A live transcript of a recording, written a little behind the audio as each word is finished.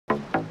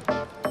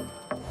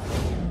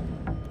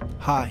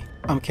Hi,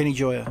 I'm Kenny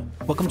Joya.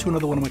 Welcome to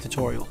another one of my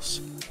tutorials.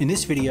 In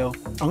this video,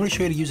 I'm going to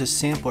show you how to use a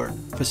sampler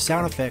for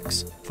sound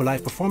effects for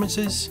live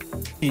performances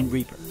in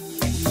Reaper.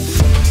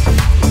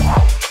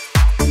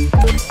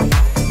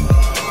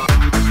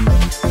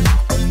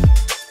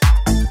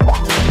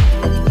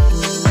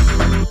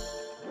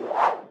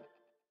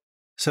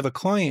 So I have a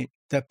client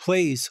that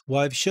plays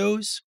live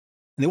shows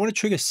and they want to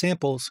trigger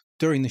samples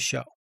during the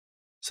show.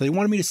 So they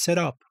wanted me to set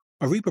up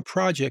a Reaper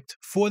project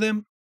for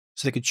them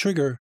so they could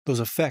trigger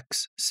those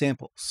effects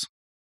samples.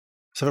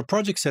 So I have a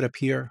project set up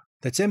here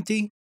that's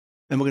empty,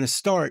 and we're going to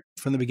start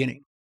from the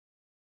beginning.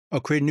 I'll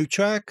create a new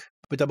track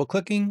by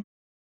double-clicking.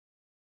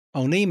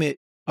 I'll name it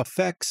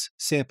Effects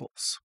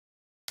Samples.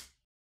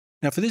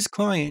 Now for this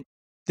client,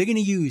 they're going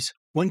to use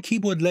one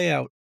keyboard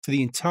layout for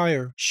the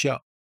entire show.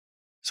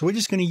 So we're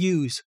just going to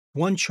use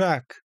one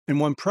track and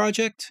one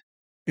project.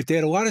 If they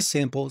had a lot of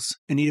samples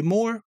and needed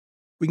more,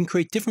 we can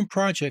create different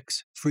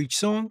projects for each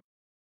song,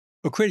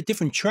 or create a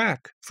different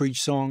track for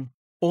each song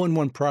all in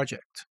one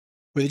project,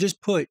 where they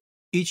just put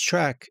each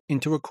track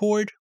into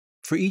record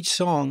for each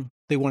song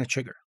they want to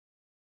trigger.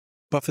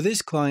 But for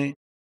this client,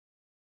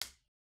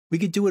 we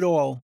could do it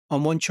all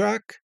on one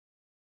track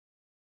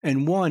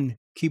and one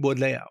keyboard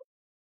layout,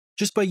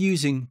 just by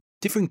using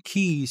different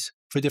keys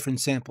for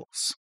different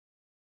samples.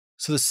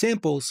 So the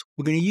samples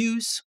we're going to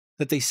use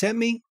that they sent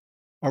me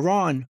are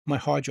on my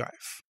hard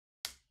drive,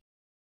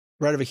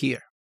 right over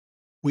here.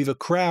 We have a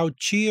crowd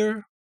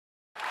cheer,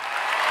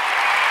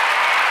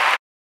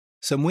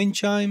 some wind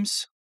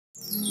chimes, a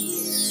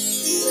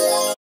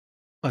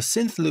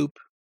synth loop,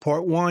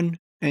 part 1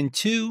 and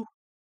 2,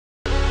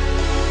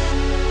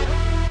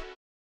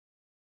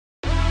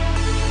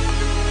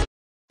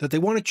 that they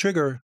want to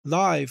trigger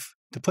live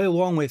to play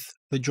along with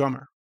the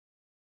drummer.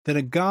 Then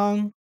a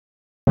gong,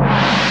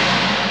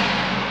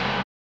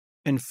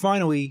 and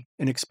finally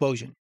an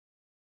explosion.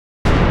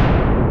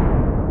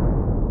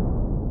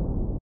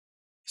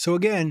 So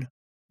again,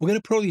 we're going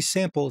to put all these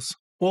samples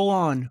all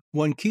on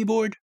one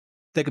keyboard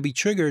that could be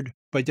triggered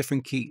by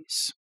different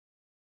keys.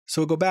 So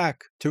we'll go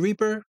back to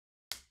Reaper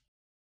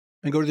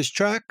and go to this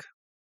track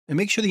and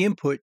make sure the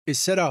input is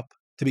set up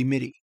to be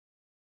MIDI.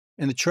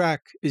 And the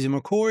track is in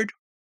record.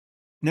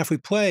 Now if we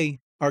play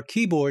our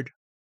keyboard,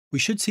 we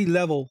should see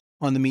level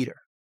on the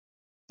meter,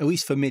 at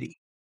least for MIDI.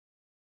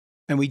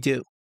 And we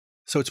do,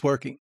 so it's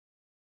working.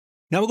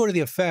 Now we'll go to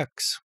the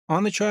effects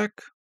on the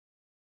track,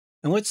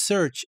 and let's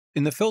search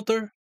in the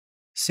filter,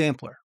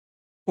 sampler,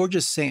 or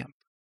just samp.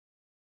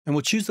 And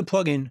we'll choose the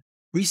plugin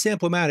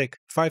Resamplomatic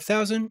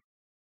 5000,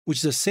 which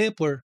is a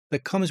sampler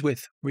that comes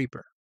with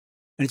Reaper.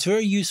 And it's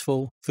very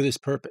useful for this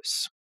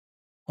purpose.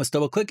 Let's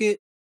double click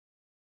it,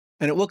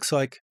 and it looks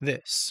like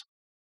this.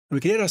 And we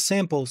can add our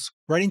samples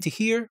right into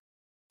here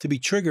to be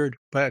triggered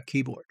by our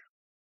keyboard.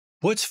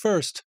 But let's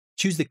first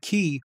choose the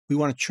key we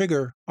want to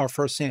trigger our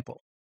first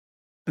sample.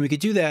 And we could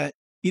do that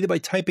either by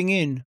typing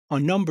in our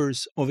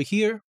numbers over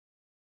here,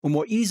 or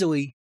more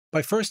easily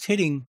by first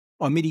hitting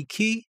our MIDI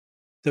key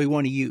that we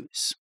want to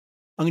use.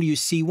 I'm going to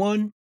use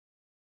C1,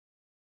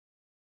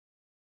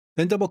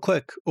 then double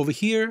click over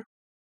here,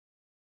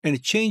 and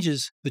it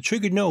changes the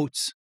triggered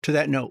notes to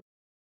that note,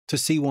 to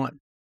C1.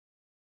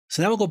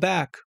 So now we'll go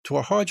back to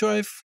our hard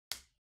drive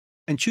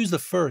and choose the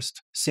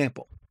first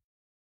sample.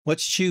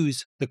 Let's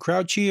choose the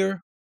crowd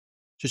cheer,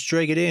 just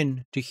drag it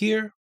in to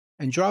here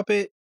and drop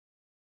it.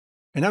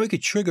 And now we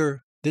could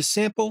trigger this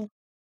sample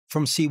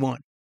from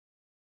C1.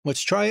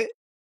 Let's try it.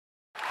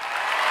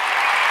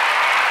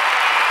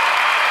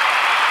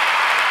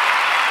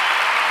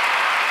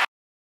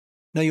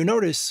 Now you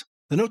notice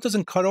the note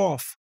doesn't cut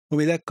off when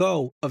we let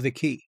go of the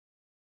key.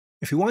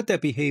 If you want that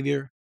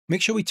behavior,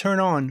 make sure we turn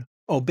on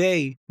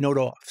obey note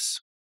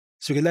offs,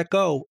 so we can let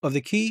go of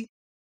the key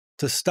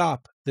to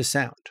stop the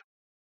sound.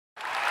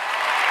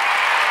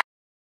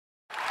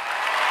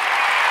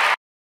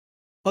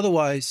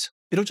 Otherwise,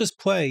 it'll just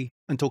play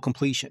until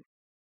completion,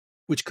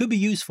 which could be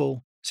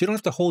useful so you don't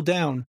have to hold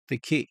down the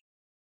key.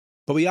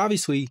 But we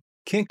obviously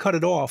can't cut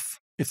it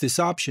off if this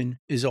option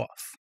is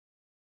off.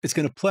 It's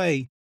going to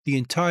play the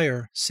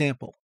entire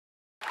sample.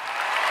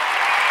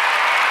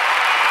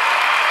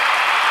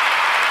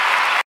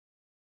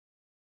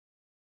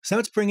 So now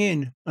let's bring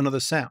in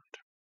another sound.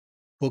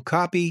 We'll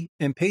copy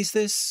and paste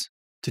this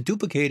to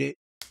duplicate it.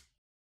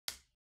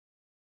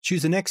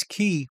 Choose the next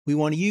key we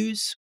want to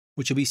use,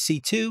 which will be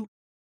C2.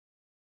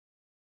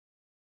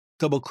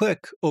 Double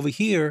click over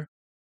here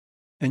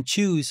and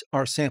choose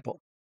our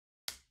sample.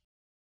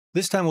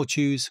 This time we'll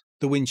choose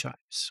the wind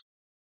chimes.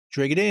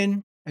 Drag it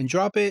in and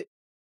drop it.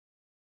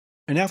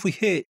 And now if we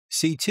hit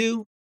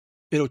C2,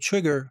 it'll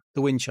trigger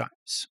the wind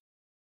chimes.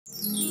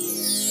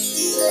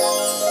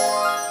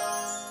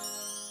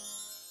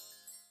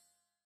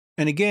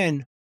 And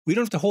again, we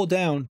don't have to hold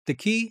down the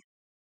key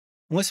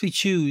unless we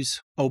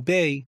choose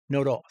obey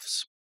note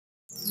offs,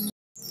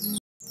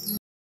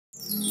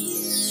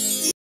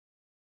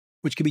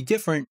 which can be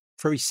different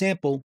for every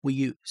sample we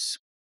use.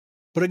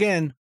 But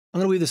again,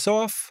 I'm going to leave this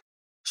off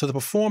so the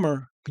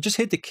performer can just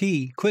hit the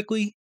key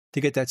quickly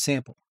to get that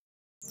sample.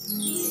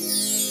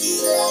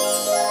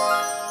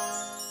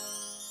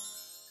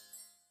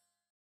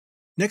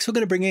 Next, we're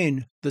going to bring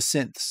in the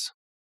synths,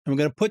 and we're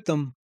going to put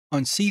them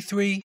on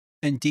C3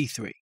 and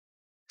D3.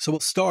 So we'll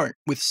start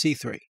with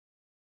C3.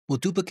 We'll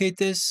duplicate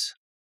this,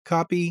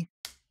 copy,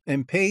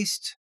 and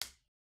paste.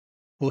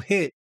 We'll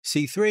hit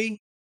C3,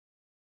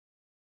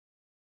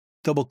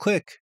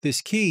 double-click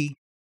this key,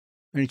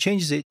 and it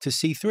changes it to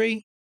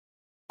C3.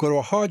 Go to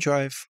our hard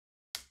drive,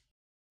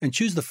 and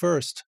choose the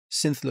first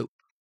synth loop.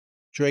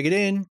 Drag it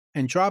in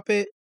and drop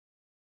it,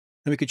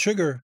 and we can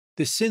trigger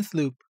this synth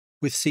loop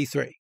with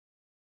C3.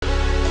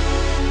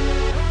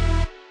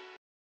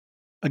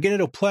 Again,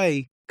 it'll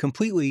play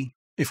completely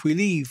if we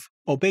leave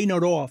obey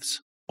node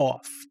offs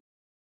off.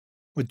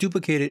 We'll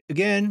duplicate it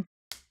again.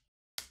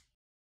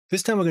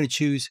 This time we're going to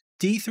choose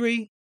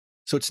D3,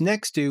 so it's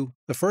next to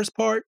the first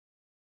part.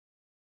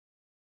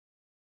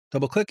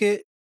 Double click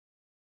it,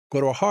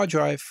 go to our hard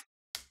drive,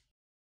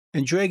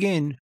 and drag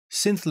in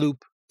synth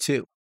loop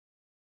 2.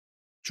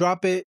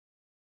 Drop it,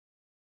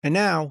 and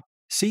now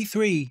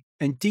C3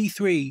 and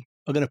D3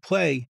 are going to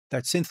play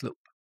that synth loop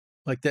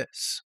like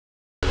this.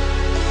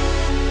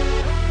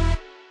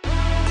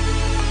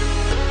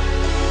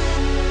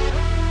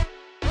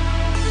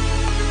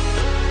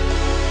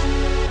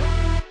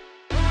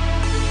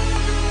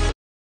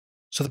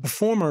 So the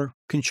performer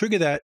can trigger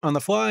that on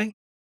the fly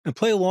and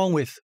play along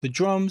with the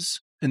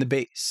drums and the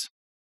bass.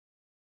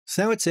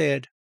 So now let's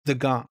add the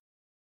gong.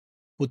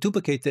 We'll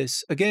duplicate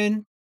this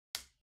again.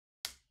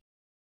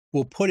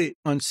 We'll put it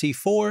on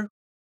C4.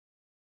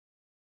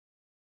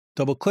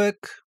 Double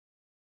click.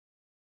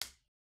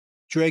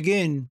 Drag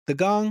in the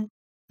gong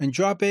and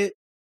drop it.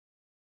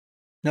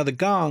 Now the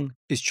gong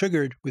is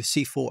triggered with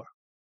C4.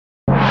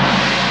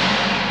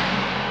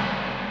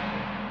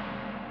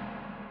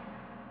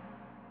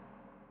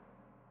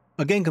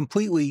 Again,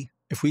 completely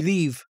if we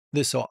leave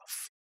this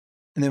off.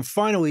 And then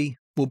finally,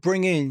 we'll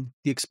bring in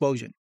the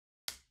explosion.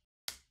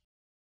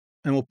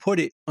 And we'll put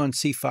it on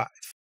C5.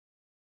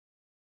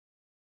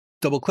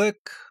 Double click,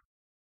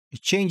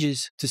 it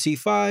changes to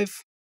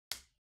C5,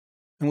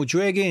 and we'll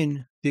drag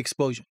in the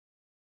explosion.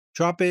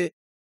 Drop it,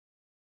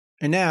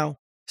 and now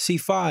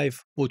C5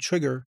 will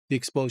trigger the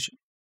explosion.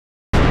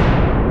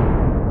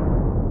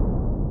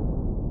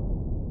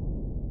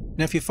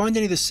 Now if you find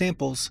any of the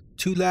samples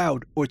too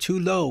loud or too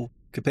low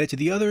compared to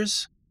the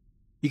others,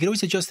 you can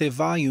always adjust their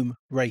volume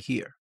right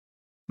here.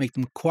 Make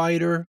them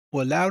quieter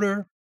or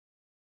louder.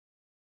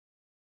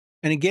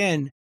 And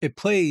again, it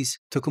plays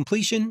to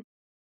completion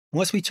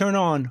unless we turn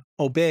on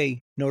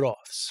obey node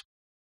offs.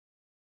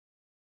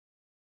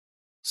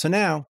 So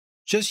now,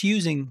 just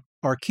using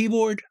our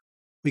keyboard,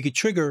 we could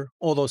trigger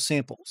all those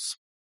samples,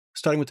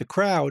 starting with the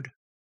crowd,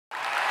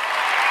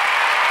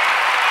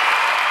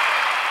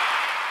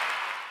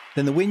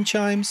 then the wind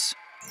chimes,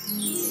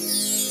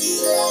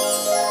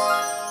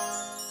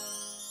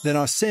 then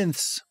our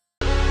synths,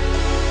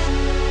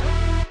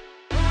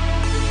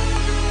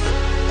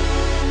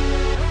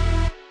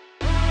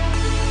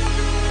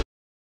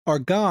 our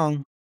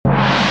gong,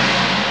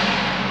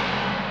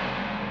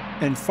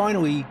 and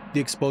finally the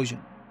explosion.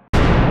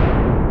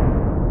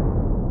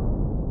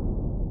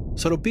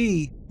 So it'll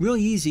be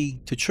really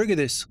easy to trigger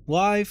this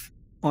live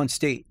on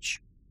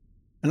stage.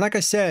 And like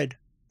I said,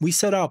 we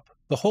set up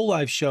the whole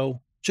live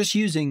show just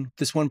using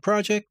this one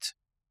project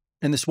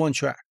and this one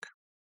track.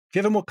 If you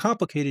have a more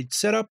complicated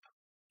setup,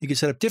 you can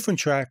set up different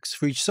tracks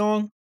for each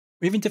song,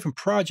 or even different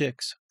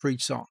projects for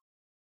each song.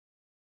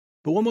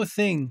 But one more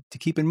thing to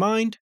keep in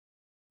mind,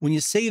 when you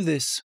save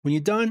this, when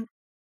you're done,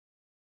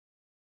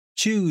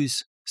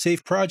 choose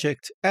Save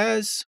Project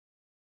As.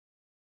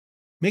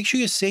 Make sure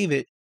you save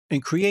it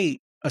and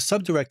create a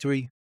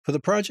subdirectory for the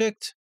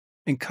project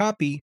and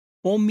copy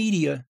all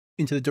media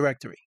into the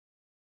directory.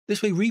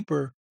 This way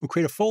Reaper will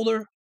create a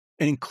folder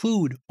and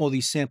include all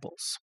these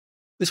samples.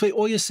 This way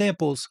all your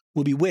samples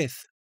will be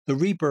with the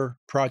Reaper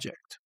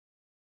project.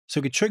 So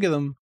you can trigger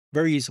them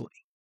very easily.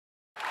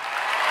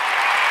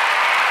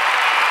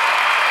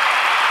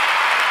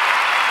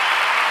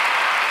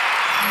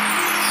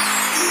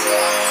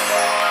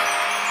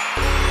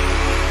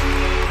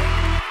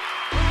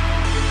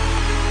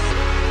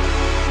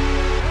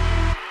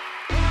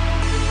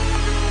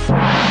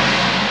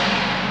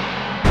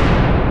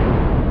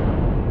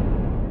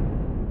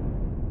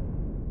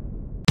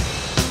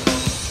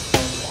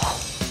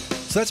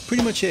 So that's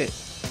pretty much it.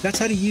 That's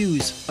how to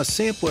use a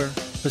sampler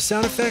for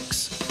sound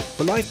effects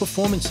for live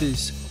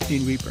performances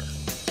in Reaper.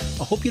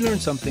 I hope you learned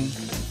something,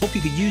 hope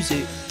you could use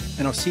it,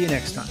 and I'll see you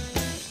next time.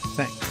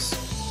 Thanks.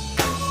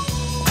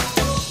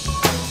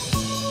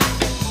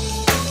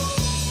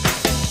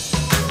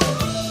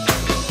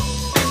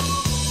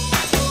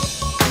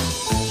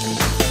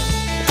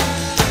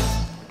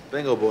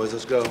 Bingo, boys,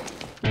 let's go.